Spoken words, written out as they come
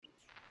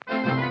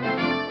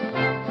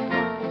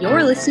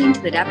You're listening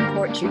to the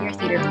Davenport Junior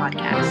Theater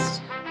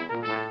Podcast.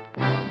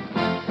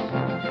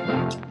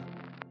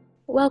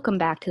 Welcome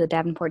back to the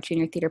Davenport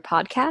Junior Theater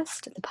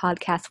Podcast, the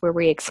podcast where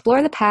we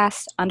explore the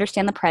past,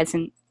 understand the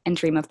present, and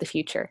dream of the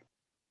future.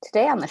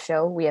 Today on the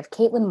show, we have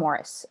Caitlin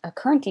Morris, a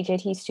current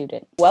DJT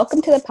student.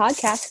 Welcome to the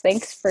podcast.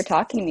 Thanks for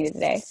talking to me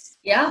today.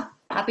 Yeah,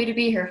 happy to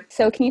be here.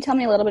 So can you tell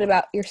me a little bit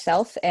about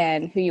yourself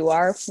and who you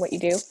are, what you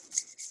do?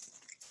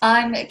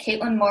 I'm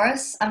Caitlin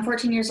Morris. I'm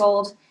 14 years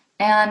old,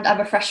 and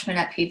I'm a freshman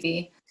at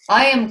PV.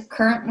 I've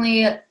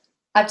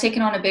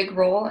taken on a big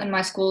role in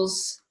my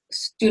school's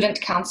student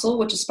council,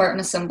 which is Spartan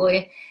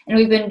Assembly, and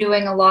we've been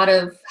doing a lot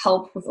of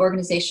help with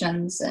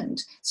organizations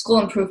and school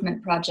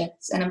improvement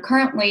projects, and I'm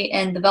currently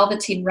in the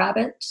Velveteen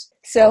Rabbit.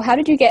 So how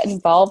did you get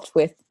involved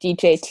with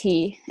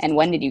DJT, and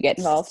when did you get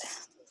involved?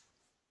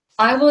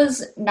 I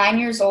was 9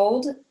 years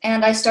old,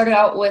 and I started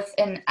out with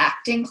an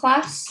acting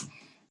class,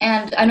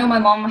 and I know my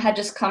mom had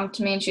just come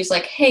to me, and she was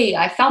like, hey,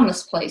 I found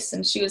this place,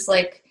 and she was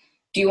like,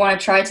 do you want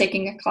to try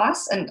taking a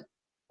class? And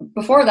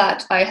before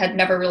that, I had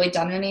never really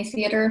done any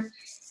theater.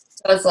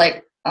 So I was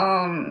like,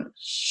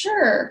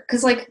 sure.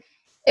 Because,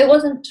 it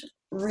wasn't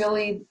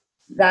really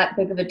that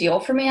big of a deal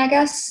for me, I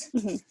guess.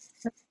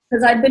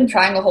 Because I'd been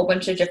trying a whole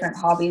bunch of different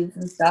hobbies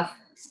and stuff.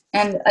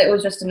 And it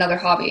was just another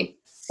hobby.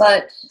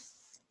 But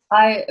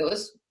it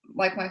was,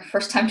 my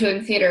first time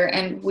doing theater,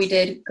 and we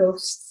did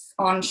Ghosts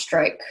on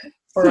Strike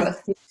for a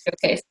theater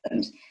showcase,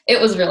 and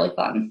it was really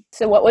fun.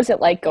 So what was it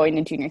like going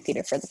to junior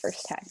theater for the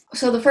first time?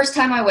 So the first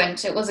time I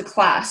went, it was a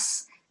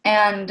class,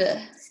 and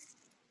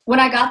when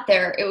I got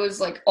there, it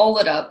was all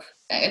lit up,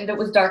 and it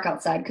was dark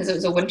outside because it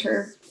was a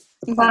winter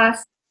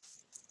class,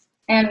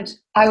 and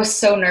I was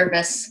so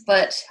nervous,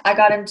 but I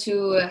got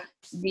into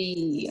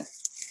the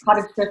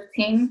Cottage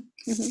 15,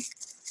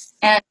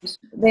 and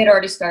they had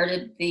already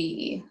started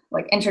the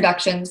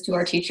introductions to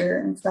our teacher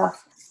and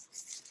stuff,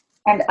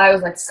 and I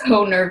was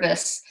so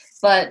nervous,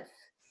 but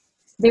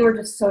they were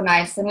just so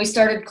nice, and we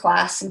started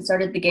class and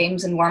started the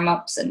games and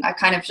warm-ups, and I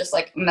kind of just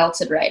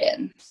melted right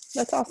in.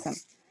 That's awesome.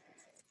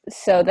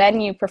 So then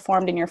you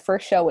performed in your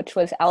first show, which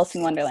was Alice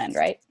in Wonderland,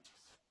 right?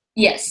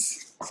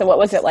 Yes. So what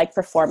was it like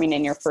performing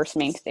in your first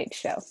main stage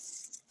show?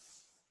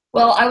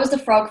 Well, I was the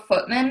frog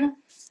footman,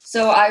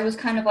 so I was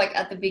kind of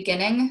at the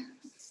beginning,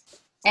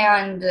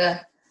 and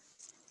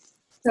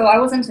so I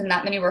wasn't in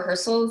that many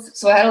rehearsals,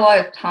 so I had a lot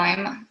of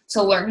time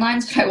to learn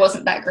lines, but I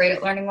wasn't that great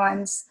at learning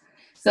lines.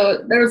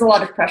 So there was a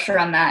lot of pressure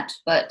on that,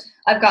 but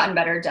I've gotten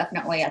better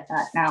definitely at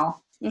that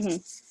now.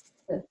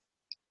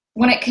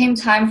 When it came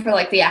time for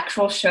the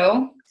actual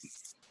show,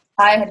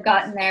 I had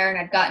gotten there and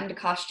I'd gotten into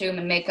costume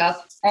and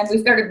makeup, and we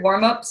started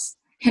warm-ups,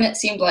 and it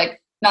seemed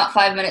not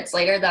 5 minutes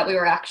later that we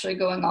were actually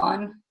going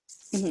on.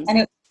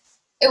 And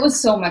it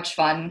was so much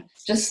fun,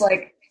 just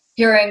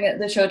hearing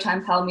the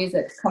Showtime Pal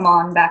music come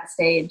on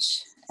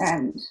backstage,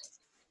 and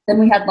then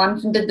we had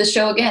lunch and did the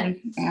show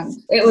again,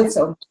 and it was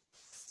so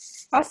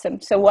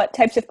awesome. So what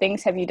types of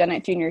things have you done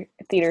at junior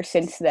theater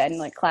since then,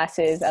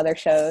 classes, other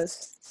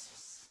shows?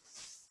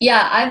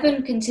 Yeah, I've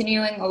been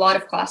continuing a lot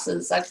of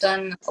classes. I've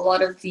done a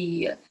lot of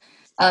the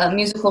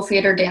musical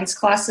theater dance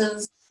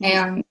classes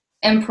and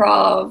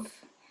improv,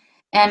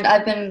 and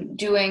I've been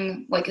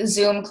doing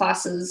Zoom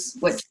classes,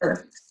 which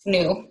are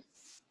new,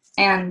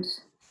 and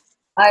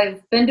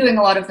I've been doing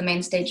a lot of the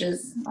main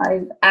stages.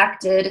 I've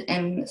acted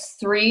in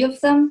 3 of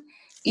them: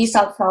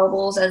 Aesop's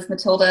Fables as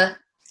Matilda,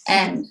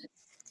 and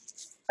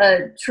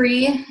a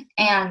tree,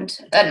 and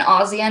an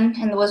Ozian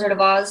in The Wizard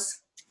of Oz,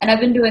 and I've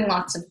been doing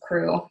lots of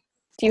crew.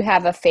 Do you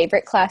have a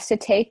favorite class to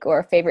take or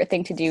a favorite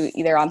thing to do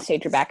either on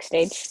stage or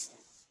backstage?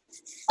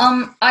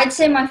 I'd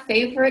say my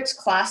favorite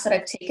class that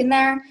I've taken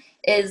there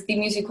is the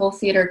musical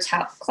theater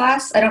tap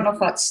class. I don't know if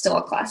that's still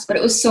a class, but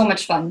it was so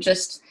much fun.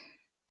 Just,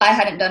 I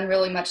hadn't done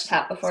really much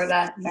tap before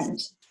that, and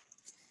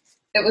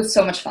it was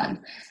so much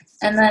fun.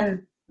 And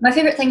then my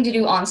favorite thing to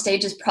do on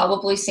stage is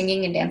probably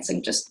singing and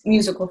dancing, just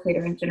musical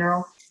theater in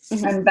general.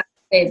 And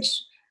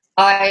backstage,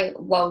 I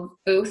love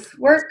booth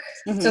work,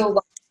 so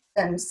lights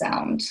and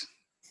sound.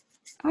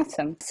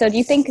 Awesome. So do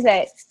you think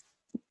that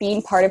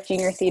being part of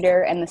junior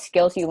theater and the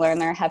skills you learn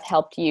there have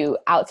helped you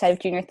outside of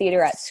junior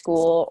theater at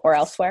school or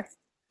elsewhere?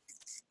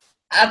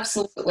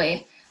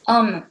 Absolutely.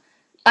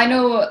 I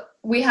know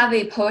we have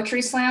a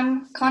poetry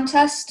slam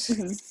contest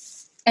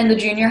in the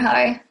junior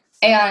high,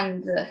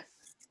 and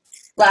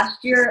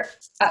last year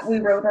we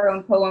wrote our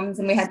own poems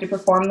and we had to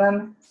perform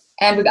them,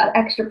 and we got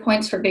extra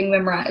points for being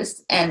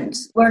memorized, and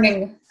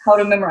learning how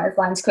to memorize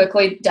lines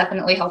quickly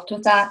definitely helped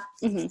with that.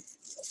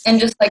 And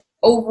just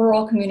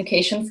overall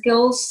communication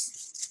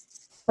skills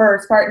for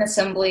Spartan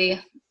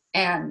Assembly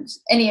and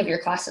any of your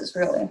classes,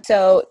 really.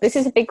 So this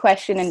is a big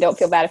question, and don't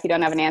feel bad if you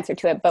don't have an answer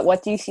to it, but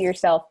what do you see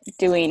yourself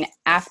doing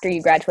after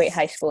you graduate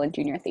high school and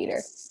junior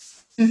theater?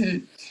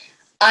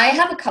 I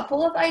have a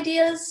couple of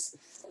ideas.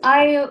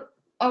 I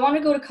want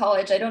to go to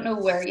college. I don't know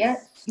where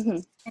yet.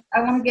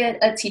 I want to get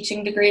a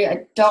teaching degree.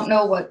 I don't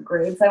know what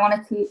grades I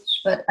want to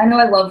teach, but I know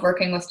I love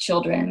working with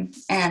children,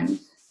 and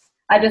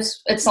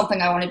it's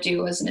something I want to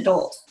do as an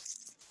adult.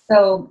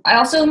 So I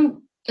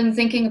also am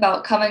thinking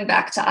about coming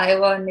back to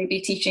Iowa and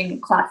maybe teaching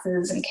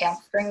classes and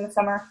camps during the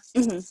summer.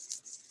 Mm-hmm.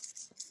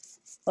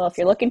 Well, if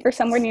you're looking for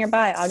somewhere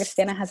nearby,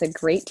 Augustana has a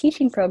great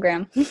teaching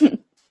program.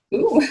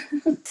 Ooh.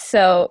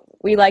 So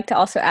we like to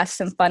also ask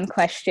some fun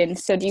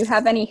questions. So do you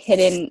have any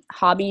hidden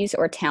hobbies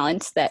or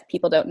talents that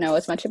people don't know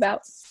as much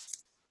about?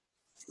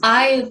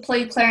 I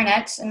play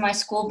clarinet in my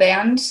school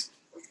band,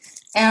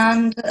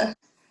 and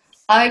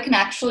I can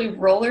actually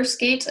roller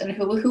skate and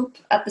hula hoop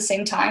at the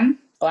same time.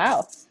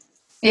 Wow.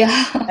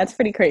 Yeah. That's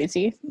pretty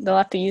crazy. They'll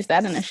have to use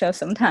that in a show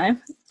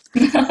sometime.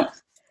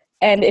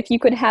 And if you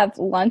could have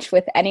lunch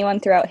with anyone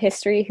throughout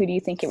history, who do you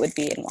think it would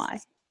be and why?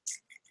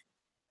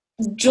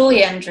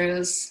 Julie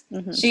Andrews.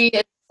 Mm-hmm. She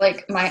is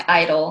like my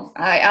idol.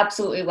 I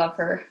absolutely love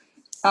her,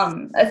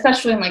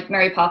 especially in like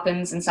Mary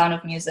Poppins and Sound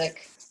of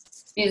Music.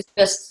 She's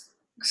just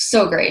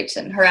so great,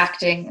 and her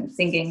acting and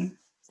singing,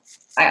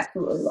 I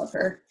absolutely love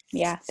her.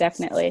 Yeah,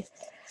 definitely.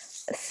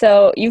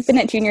 So you've been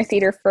at junior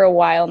theater for a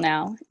while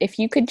now. If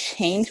you could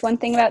change one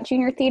thing about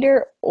junior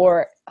theater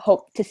or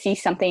hope to see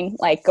something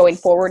like going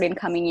forward in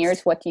coming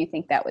years, what do you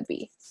think that would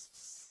be?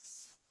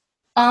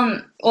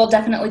 Well,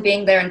 definitely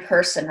being there in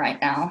person right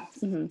now.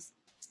 Mm-hmm.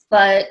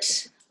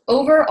 But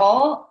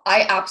overall,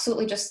 I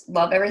absolutely just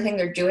love everything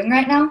they're doing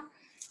right now.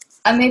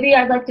 Maybe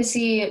I'd like to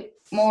see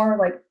more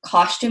like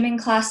costuming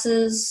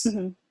classes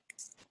Mm-hmm.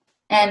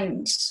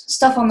 and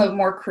stuff on the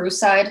more crew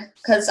side,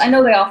 because I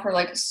know they offer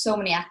like so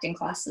many acting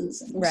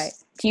classes. Right.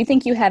 Do you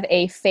think you have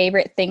a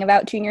favorite thing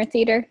about junior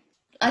theater?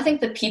 I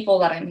think the people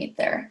that I meet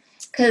there,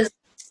 because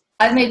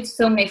I've made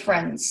so many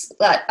friends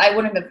that I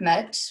wouldn't have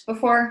met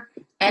before,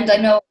 and I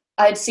know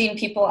I'd seen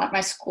people at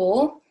my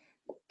school,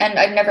 and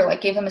I never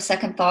like gave them a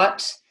second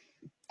thought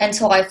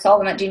until I saw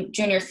them at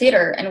junior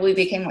theater, and we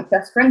became like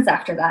best friends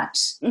after that.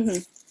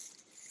 Mm-hmm.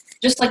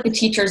 Just like the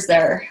teachers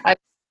there, I've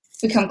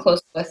become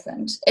close with,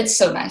 and it's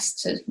so nice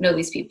to know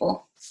these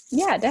people.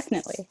 Yeah,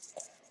 definitely.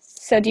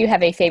 So do you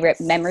have a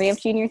favorite memory of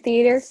junior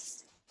theater?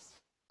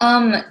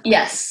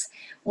 Yes.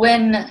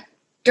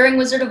 During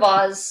Wizard of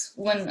Oz,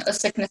 when a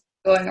sickness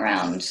was going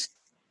around,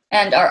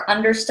 and our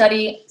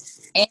understudy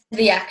and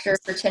the actor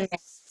for Tin Man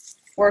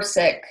were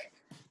sick,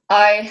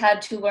 I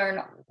had to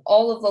learn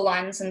all of the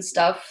lines and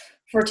stuff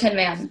for Tin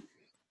Man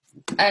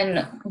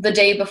and the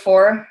day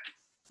before,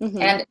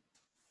 Mm-hmm. and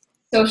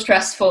so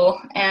stressful,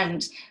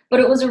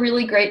 but it was a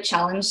really great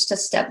challenge to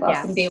step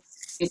up and be able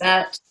to do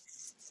that,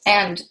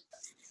 and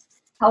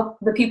help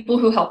the people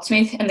who helped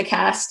me in the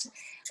cast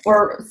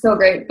were so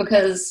great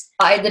because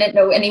I didn't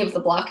know any of the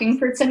blocking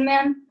for Tin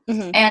Man.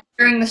 Mm-hmm. And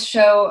during the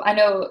show, I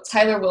know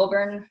Tyler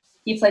Wilburn,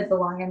 he played the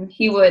lion,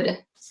 he would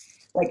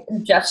like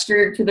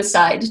gesture to the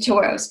side to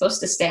where I was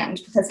supposed to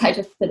stand because I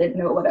just didn't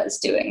know what I was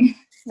doing.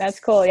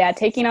 That's cool. Yeah,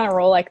 taking on a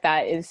role like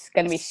that is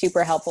going to be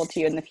super helpful to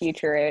you in the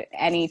future,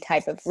 any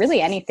type of, really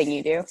anything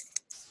you do.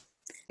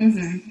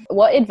 Mm-hmm.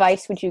 What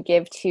advice would you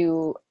give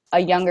to a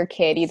younger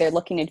kid, either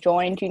looking to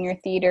join junior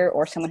theater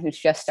or someone who's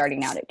just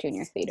starting out at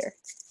junior theater?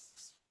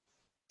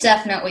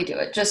 Definitely do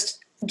it. Just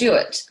do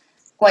it.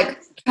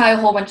 Like, try a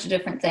whole bunch of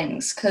different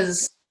things,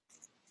 because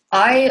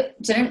I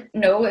didn't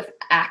know if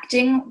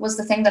acting was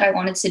the thing that I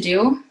wanted to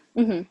do.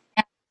 Mm-hmm.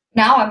 And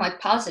now I'm like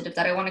positive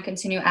that I want to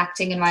continue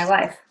acting in my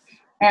life.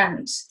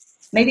 And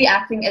maybe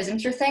acting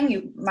isn't your thing.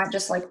 You might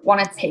just like want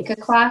to take a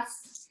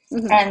class,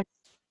 Mm-hmm. and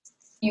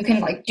you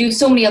can like do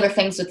so many other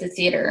things with the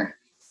theater,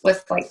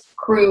 with like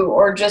crew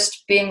or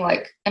just being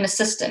like an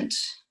assistant.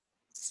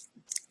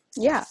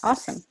 Yeah,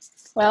 awesome.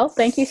 Well,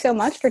 thank you so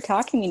much for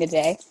talking to me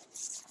today.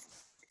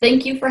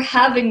 Thank you for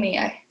having me.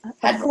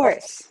 Of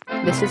course.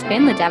 This has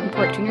been the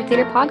Davenport Junior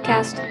Theater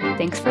Podcast.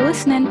 Thanks for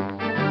listening.